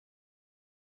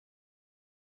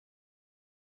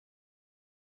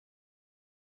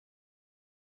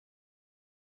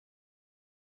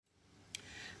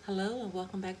Hello and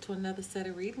welcome back to another set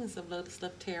of readings of Lotus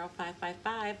Love Tarot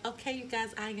 555. Okay, you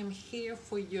guys, I am here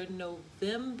for your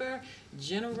November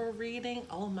general reading.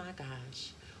 Oh my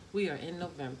gosh, we are in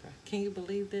November. Can you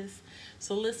believe this?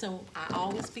 So listen, I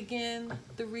always begin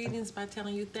the readings by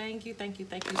telling you thank you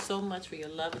so much for your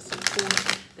love and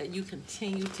support that you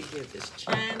continue to give this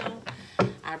channel.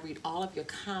 I read all of your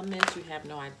comments. You have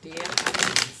no idea how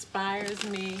it inspires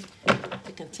me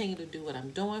to continue to do what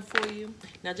I'm doing for you.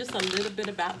 Now, just a little bit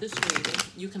about this reading.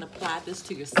 You can apply this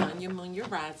to your sun, your moon, your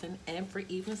rising, and for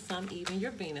even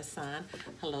your Venus sign.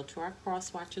 Hello to our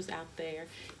cross watchers out there.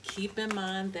 Keep in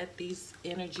mind that these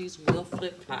energies will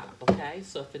flip-flop, okay?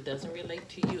 So if it doesn't relate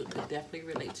to you, it could definitely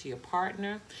relate to your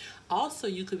partner. Also,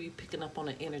 you could be picking up on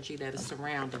an energy that is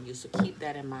surrounding you, so keep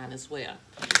that in mind as well.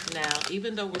 Now,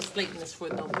 even though we're slating this for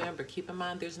November, keep in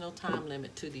mind there's no time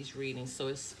limit to these readings. So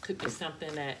it could be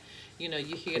something that, you know,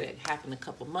 you hear that happened a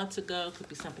couple months ago. Could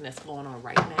be something that's going on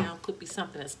right now. Could be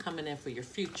something that's coming in for your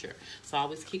future. So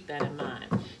always keep that in mind.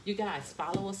 You guys,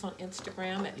 follow us on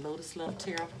Instagram at Lotus Love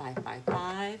Tarot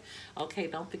 555. Okay,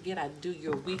 don't forget I do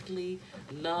your weekly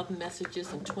love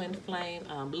messages and twin flame,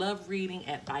 love reading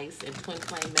advice and twin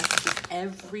flame messages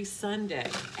every Sunday.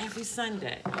 Every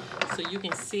Sunday. So you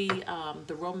can see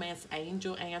the Romance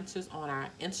Angel answers on our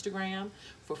Instagram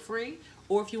for free.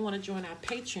 Or if you want to join our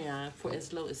Patreon for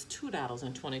as low as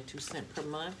 $2.22 per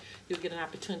month, you'll get an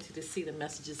opportunity to see the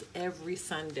messages every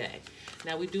Sunday.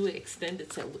 Now, we do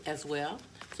extendeds as well.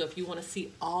 So if you want to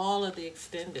see all of the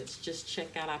extendeds, just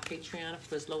check out our Patreon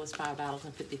for as low as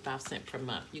 $5.55 per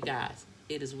month. You guys,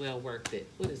 it is well worth it.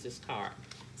 What is this card?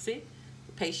 See?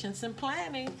 Patience and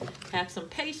planning. Have some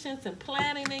patience and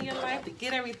planning in your life to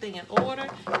get everything in order,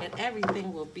 and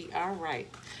everything will be all right.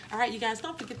 All right, you guys,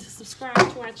 don't forget to subscribe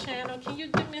to our channel. Can you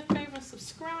do me a favor and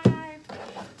subscribe?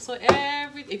 So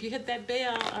if you hit that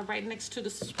bell right next to the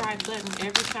subscribe button,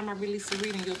 every time I release a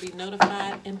reading, you'll be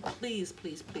notified. And please,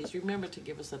 please, please remember to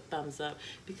give us a thumbs up,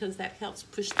 because that helps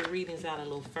push the readings out a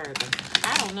little further.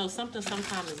 I don't know, something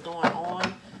sometimes is going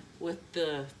on with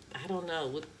the, I don't know,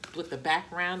 with the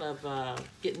background of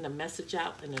getting the message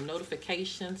out and the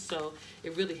notification. So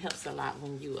it really helps a lot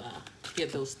when you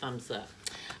give those thumbs up.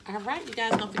 All right, you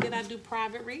guys, don't forget I do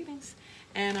private readings,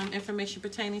 and information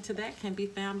pertaining to that can be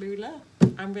found below.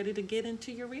 I'm ready to get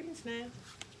into your readings now.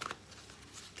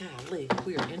 Golly,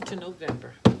 we are into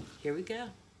November. Here we go.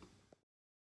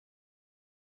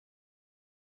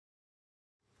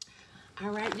 All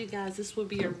right, you guys, this will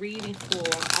be a reading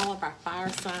for all of our fire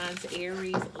signs,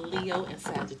 Aries, Leo, and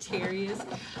Sagittarius.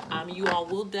 You all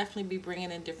will definitely be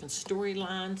bringing in different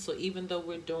storylines. So even though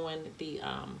we're doing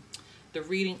the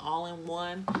reading all in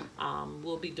one,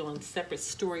 we'll be doing separate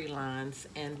storylines,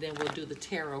 and then we'll do the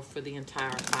tarot for the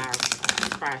entire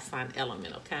fire sign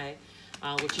element, okay?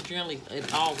 Which generally,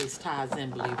 it always ties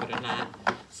in, believe it or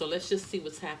not. So let's just see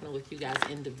what's happening with you guys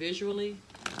individually.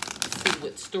 See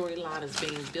what storyline is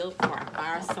being built for our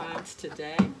fire signs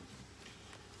today.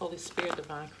 Holy Spirit,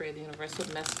 Divine Creator, the Universe,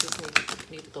 what messages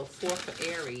need to go forth for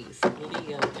Aries,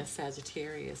 Leo, and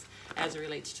Sagittarius as it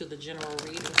relates to the general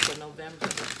reading for November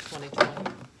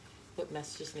 2020? What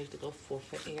messages need to go forth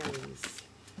for Aries?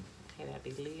 Okay, that'd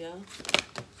be Leo.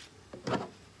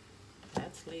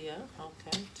 That's Leo.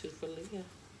 Okay, 2 for Leo.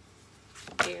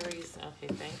 Aries, okay,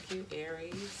 thank you,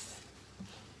 Aries.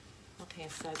 Okay,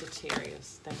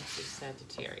 Sagittarius. Thank you,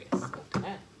 Sagittarius.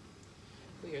 Okay.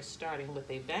 We are starting with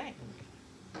a bang.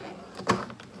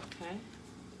 Okay.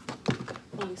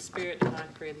 Holy Spirit,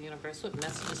 Divine Creator, the Universe, what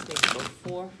messages need to go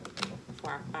forth for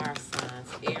our fire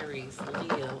signs, Aries,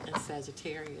 Leo, and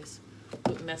Sagittarius?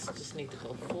 What messages need to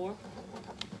go forth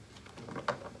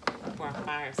for our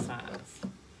fire signs,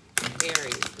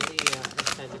 Aries, Leo, and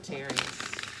Sagittarius?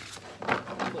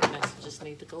 What messages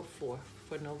need to go forth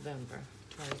for November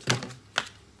 2020?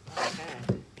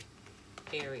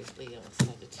 Okay. Aries, Leo, and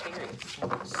Sagittarius.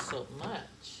 Thank you so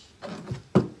much.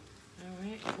 All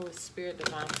right. Holy Spirit,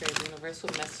 Divine Creator, Universe,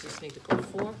 what messages need to go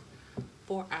forth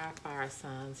for our fire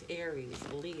signs, Aries,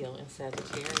 Leo, and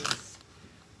Sagittarius?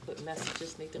 What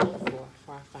messages need to go forth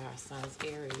for our fire signs,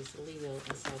 Aries, Leo,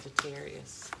 and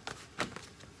Sagittarius?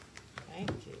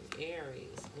 Thank you.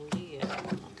 Aries, Leo.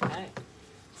 Okay.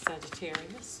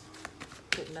 Sagittarius.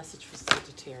 Good message for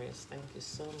Sagittarius. Thank you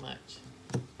so much.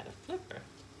 Got a flipper.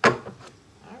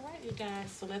 All right, you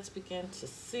guys. So let's begin to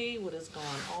see what is going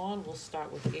on. We'll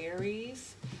start with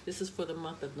Aries. This is for the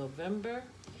month of November.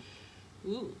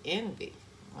 Ooh, envy.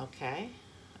 Okay.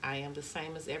 I am the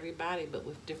same as everybody, but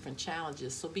with different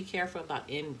challenges. So be careful about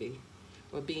envy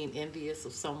or being envious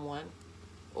of someone,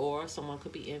 or someone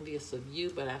could be envious of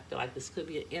you. But I feel like this could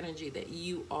be an energy that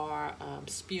you are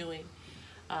spewing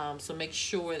So make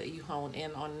sure that you hone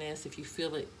in on this. If you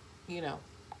feel it, you know,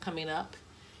 coming up,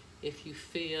 if you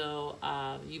feel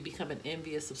you becoming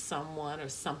envious of someone or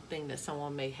something that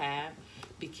someone may have,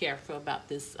 be careful about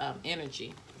this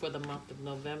energy for the month of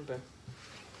November.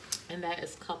 And that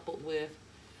is coupled with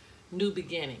new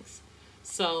beginnings.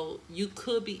 So you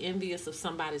could be envious of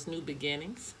somebody's new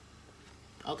beginnings.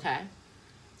 Okay.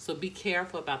 So be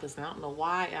careful about this. And I don't know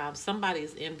why somebody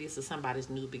is envious of somebody's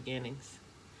new beginnings.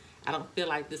 I don't feel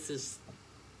like this is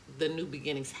the new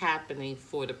beginnings happening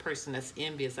for the person that's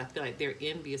envious. I feel like they're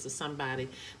envious of somebody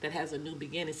that has a new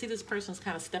beginning. See, this person's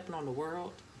kind of stepping on the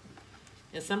world.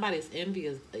 And somebody's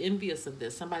envious of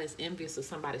this. Somebody's envious of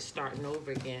somebody starting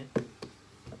over again.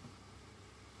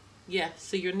 Yeah,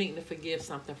 so you're needing to forgive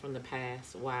something from the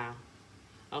past. Wow.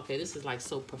 Okay, this is like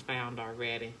so profound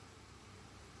already.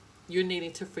 You're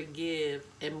needing to forgive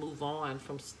and move on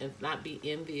from, and not be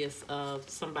envious of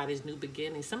somebody's new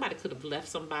beginning. Somebody could have left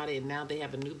somebody and now they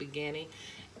have a new beginning.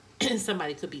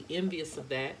 Somebody could be envious of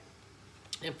that.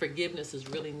 And forgiveness is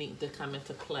really needing to come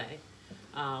into play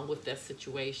with that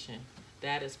situation.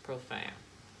 That is profound.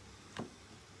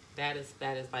 That is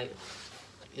like,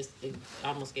 it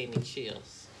almost gave me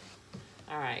chills.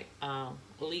 All right,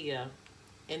 Leah,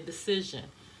 indecision.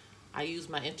 I use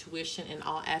my intuition in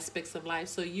all aspects of life.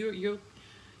 So you're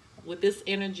with this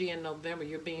energy in November,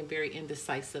 you're being very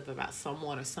indecisive about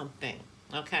someone or something,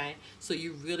 okay? So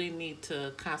you really need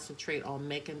to concentrate on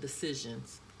making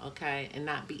decisions, okay? And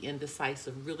not be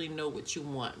indecisive. Really know what you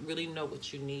want. Really know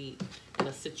what you need in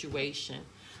a situation.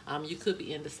 You could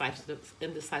be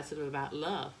indecisive about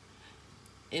love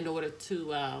in order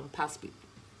to possibly,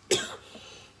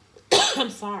 I'm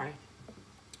sorry,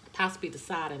 possibly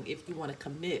deciding if you want to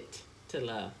commit to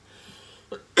love.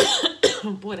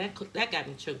 Boy, that got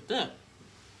me choked up.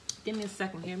 Give me a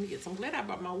second here. Let me get some. Glad I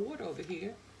brought my water over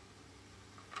here.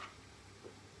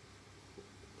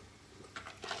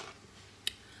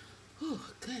 Oh,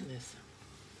 goodness.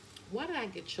 Why did I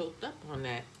get choked up on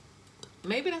that?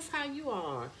 Maybe that's how you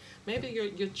are. Maybe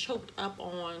you're choked up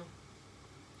on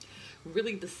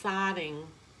really deciding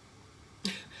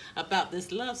about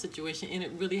this love situation, and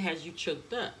it really has you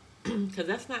choked up. Because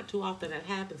that's not too often that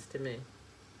happens to me.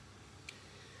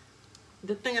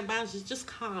 The thing about it is just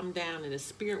calm down, and the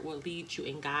spirit will lead you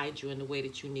and guide you in the way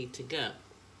that you need to go.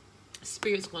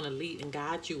 Spirit's going to lead and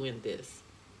guide you in this.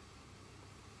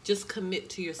 Just commit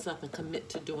to yourself and commit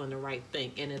to doing the right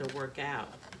thing, and it'll work out.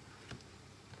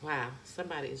 Wow,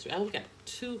 somebody is... Oh, we got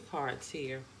 2 cards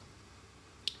here.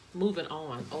 Moving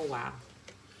on. Oh, wow.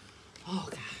 Oh,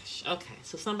 gosh. Okay,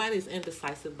 so somebody's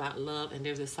indecisive about love, and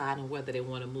they're deciding whether they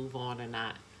want to move on or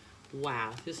not.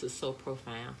 Wow, this is so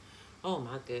profound. Oh,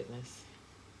 my goodness.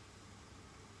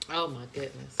 Oh, my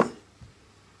goodness.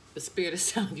 The spirit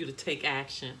is telling you to take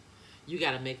action. You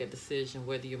got to make a decision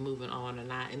whether you're moving on or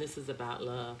not, and this is about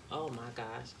love. Oh, my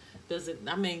gosh.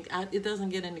 It doesn't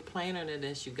get any plainer than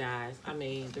this, you guys. I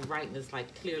mean, the writing is,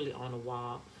 like, clearly on the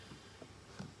wall.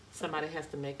 Somebody has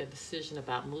to make a decision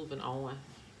about moving on,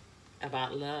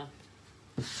 about love,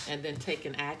 and then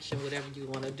taking action, whatever you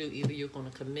want to do. Either you're going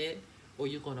to commit or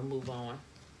you're going to move on.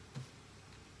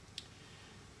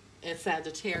 And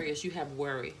Sagittarius, you have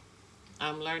worry.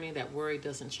 I'm learning that worry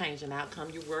doesn't change an outcome.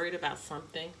 You're worried about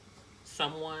something,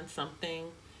 someone, something,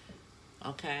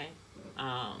 okay?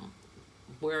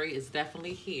 Worry is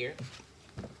definitely here.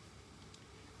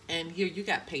 And here you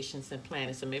got patience and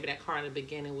planning. So maybe that card in the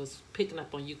beginning was picking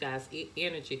up on you guys'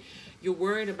 energy. You're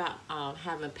worried about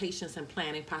having patience and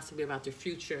planning, possibly about your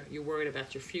future. You're worried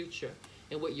about your future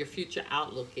and what your future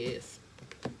outlook is.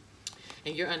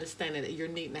 And you're understanding that you're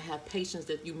needing to have patience,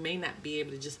 that you may not be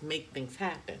able to just make things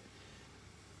happen.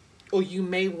 Or you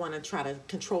may want to try to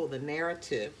control the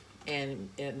narrative, and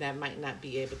that might not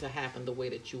be able to happen the way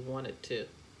that you want it to.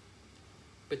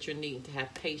 But you're needing to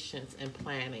have patience and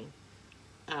planning.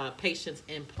 Patience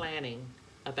and planning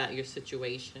about your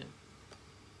situation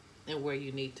and where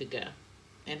you need to go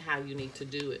and how you need to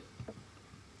do it.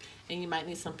 And you might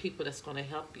need some people that's going to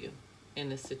help you in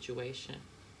this situation.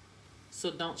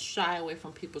 So don't shy away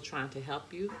from people trying to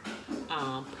help you.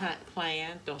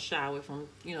 Plan. Don't shy away from,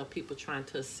 people trying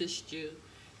to assist you.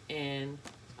 And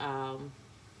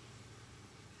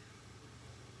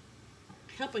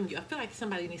helping you. I feel like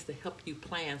somebody needs to help you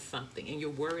plan something and you're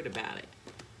worried about it.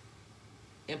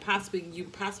 And you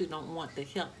possibly don't want the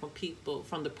help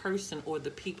from the person or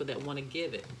the people that want to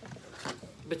give it.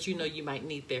 But you might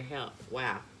need their help.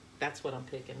 Wow. That's what I'm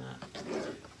picking up.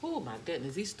 Oh, my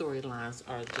goodness. These storylines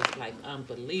are just, like,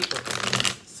 unbelievable.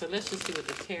 So let's just see what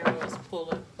the tarot is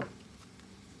pulling.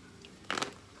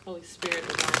 Oh, Holy Spirit,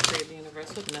 divine spirit of the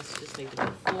universe, what messages need to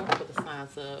go forth for the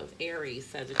signs of Aries,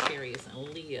 Sagittarius, and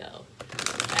Leo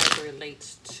as it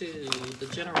relates to the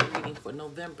general reading for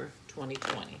November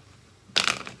 2020?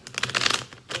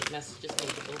 What messages need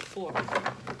to go forth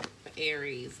for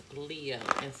Aries, Leo,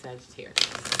 and Sagittarius?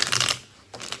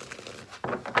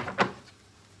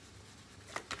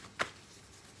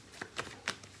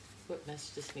 What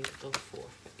messages need to go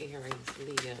forth for Aries,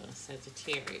 Leo, and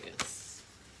Sagittarius?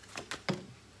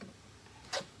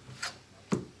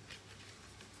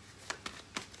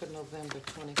 For November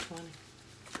 2020.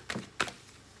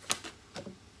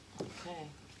 Okay.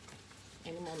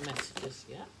 Any more messages?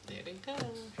 Yep, there they go.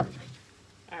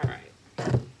 All right.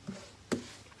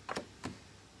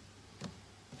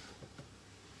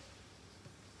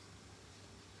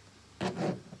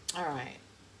 All right.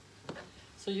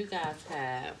 So you guys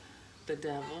have the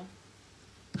Devil,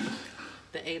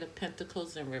 the Eight of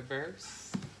Pentacles in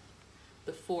reverse,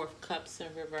 the Four of Cups in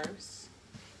reverse,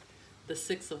 the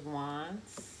Six of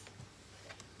Wands,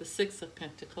 the Six of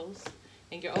Pentacles,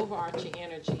 and your overarching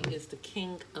energy is the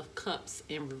King of Cups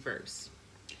in reverse.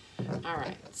 All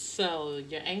right, so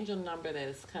your angel number that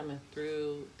is coming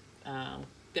through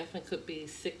definitely could be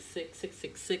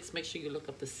 666. Make sure you look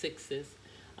up the sixes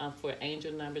for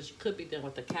angel numbers. You could be dealing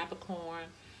with a Capricorn,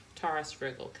 Taurus,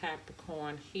 Virgo,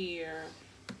 Capricorn here.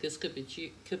 This could be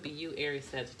you, Aries,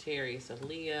 Sagittarius, or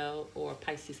Leo, or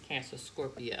Pisces, Cancer,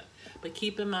 Scorpio. But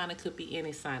keep in mind, it could be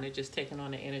any sign. They're just taking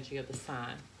on the energy of the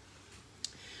sign.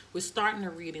 We're starting a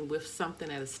reading with something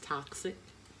that is toxic,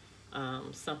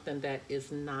 something that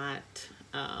is not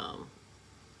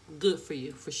good for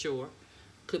you, for sure.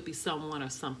 Could be someone or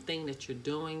something that you're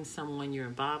doing, someone you're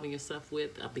involving yourself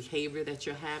with, a behavior that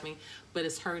you're having, but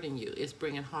it's hurting you. It's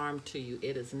bringing harm to you.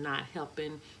 It is not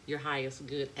helping your highest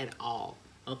good at all.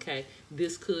 Okay,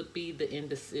 this could be the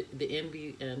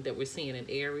envy that we're seeing in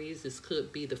Aries. This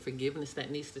could be the forgiveness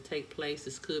that needs to take place.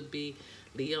 This could be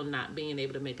Leo not being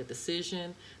able to make a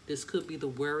decision. This could be the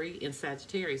worry in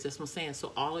Sagittarius. That's what I'm saying.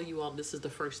 So all of you all, this is the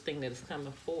first thing that is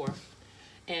coming forth.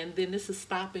 And then this is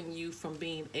stopping you from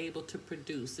being able to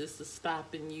produce. This is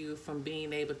stopping you from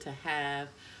being able to have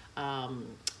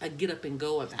a get up and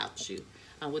go about you.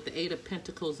 With the Eight of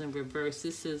Pentacles in reverse,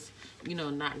 this is, you know,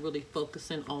 not really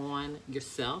focusing on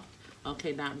yourself.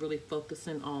 Okay, not really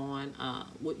focusing on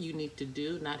what you need to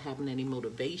do, not having any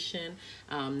motivation,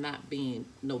 not being,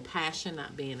 no passion,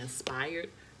 not being inspired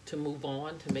to move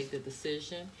on, to make the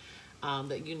decision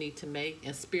that you need to make.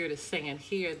 And Spirit is saying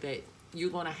here that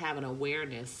you're going to have an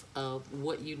awareness of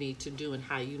what you need to do and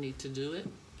how you need to do it.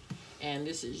 And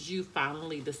this is you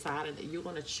finally deciding that you're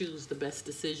going to choose the best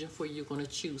decision for you. You're going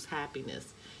to choose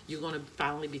happiness. You're going to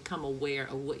finally become aware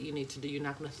of what you need to do. You're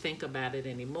not going to think about it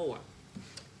anymore.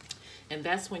 And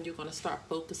that's when you're going to start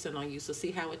focusing on you. So see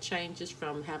how it changes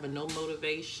from having no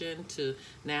motivation to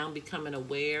now becoming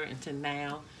aware, and to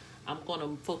now I'm going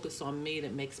to focus on me,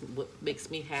 what makes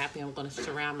me happy. I'm going to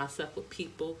surround myself with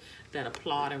people that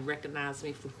applaud and recognize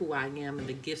me for who I am and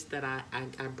the gifts that I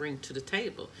bring to the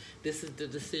table. This is the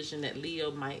decision that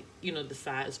Leo might, you know,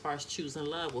 decide as far as choosing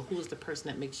love. Well, who is the person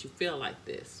that makes you feel like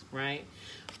this, right?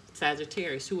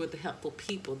 Sagittarius, who are the helpful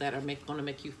people that are going to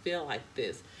make you feel like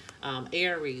this?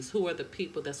 Aries, who are the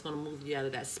people that's going to move you out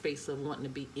of that space of wanting to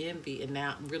be envy and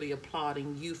now really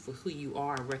applauding you for who you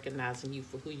are and recognizing you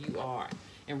for who you are,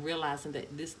 and realizing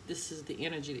that this is the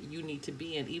energy that you need to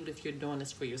be in, even if you're doing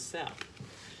this for yourself.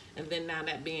 And then now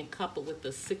that being coupled with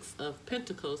the Six of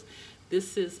Pentacles,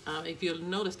 this is, if you'll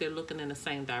notice, they're looking in the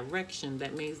same direction.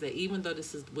 That means that even though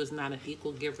this was not an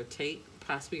equal give or take,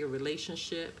 possibly a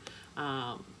relationship,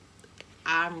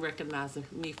 I'm recognizing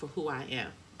me for who I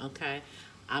am, okay?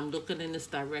 I'm looking in this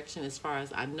direction as far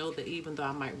as I know that even though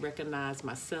I might recognize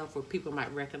myself, or people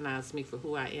might recognize me for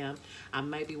who I am, I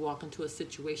might be walking to a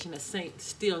situation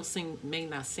that may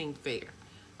not seem fair,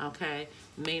 okay?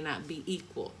 May not be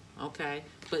equal, okay?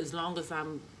 But as long as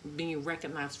I'm being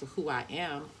recognized for who I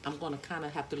am, I'm going to kind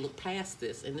of have to look past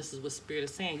this. And this is what Spirit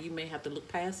is saying. You may have to look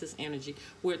past this energy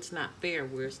where it's not fair,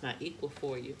 where it's not equal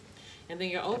for you. And then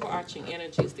your overarching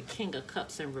energy is the King of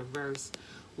Cups in reverse,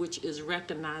 which is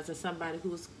recognizing somebody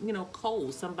who is, you know,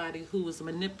 cold, somebody who is a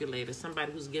manipulator,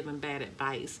 somebody who's giving bad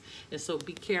advice. And so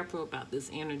be careful about this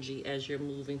energy as you're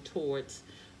moving towards,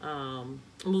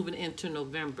 moving into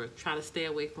November. Try to stay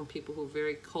away from people who are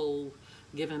very cold,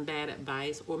 giving bad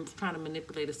advice, or trying to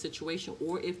manipulate a situation.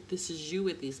 Or if this is you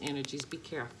with these energies, be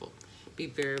careful. Be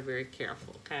very, very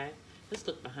careful, okay? Let's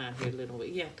look behind here a little bit.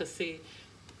 Yeah, because see,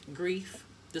 grief,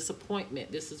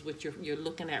 disappointment, this is what you're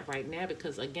looking at right now,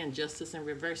 because again, justice in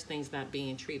reverse, things not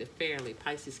being treated fairly.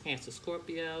 Pisces, Cancer,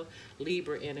 Scorpio,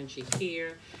 Libra energy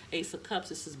here. Ace of Cups,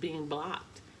 this is being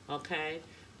blocked. Okay.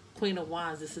 Queen of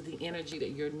Wands, this is the energy that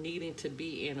you're needing to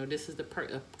be in, or this is the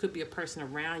could be a person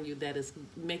around you that is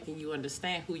making you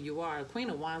understand who you are. Queen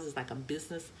of Wands is like a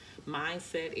business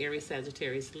mindset. Aries,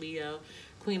 Sagittarius, Leo.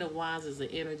 Queen of Wands is an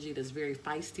energy that's very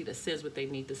feisty, that says what they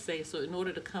need to say. So in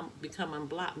order to become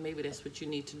unblocked, maybe that's what you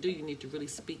need to do. You need to really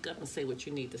speak up and say what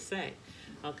you need to say.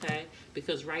 Okay,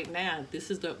 because right now this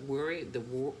is the worry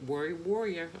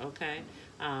warrior. Okay,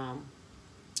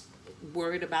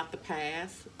 worried about the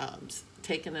past,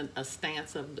 taking a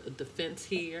stance of defense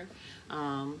here,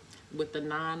 with the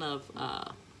Nine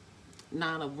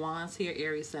of Wands here,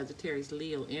 Aries, Sagittarius,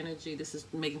 Leo energy. This is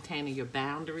maintaining your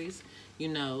boundaries, you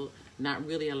know, not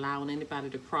really allowing anybody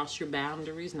to cross your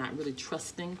boundaries, not really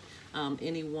trusting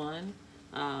anyone.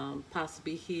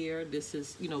 Possibly here, this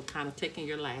is, you know, kind of taking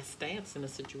your last stance in a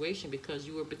situation because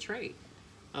you were betrayed.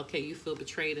 Okay, you feel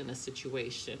betrayed in a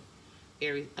situation.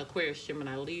 Aries, Aquarius,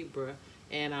 Gemini, Libra.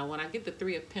 And when I get the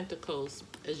Three of Pentacles,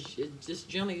 it just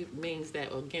generally means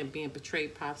that, again, being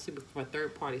betrayed possibly from a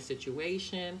third-party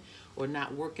situation, or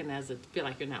not working feel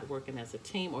like you're not working as a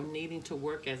team, or needing to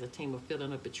work as a team, or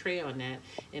feeling a betrayal on that.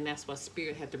 And that's why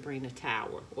Spirit had to bring the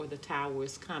Tower, or the Tower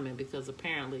is coming, because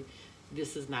apparently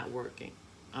this is not working.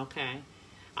 Okay?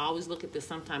 I always look at this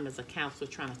sometimes as a counselor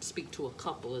trying to speak to a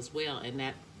couple as well, and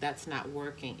that's not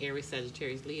working. Aries,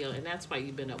 Sagittarius, Leo, and that's why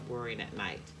you've been up worrying at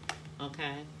night.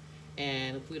 Okay?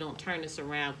 And if we don't turn this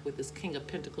around with this King of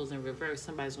Pentacles in reverse,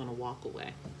 somebody's going to walk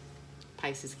away.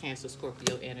 Pisces, Cancer,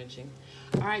 Scorpio energy.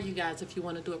 All right, you guys, if you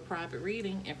want to do a private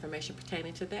reading, information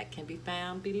pertaining to that can be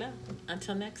found below.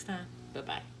 Until next time,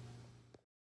 bye-bye.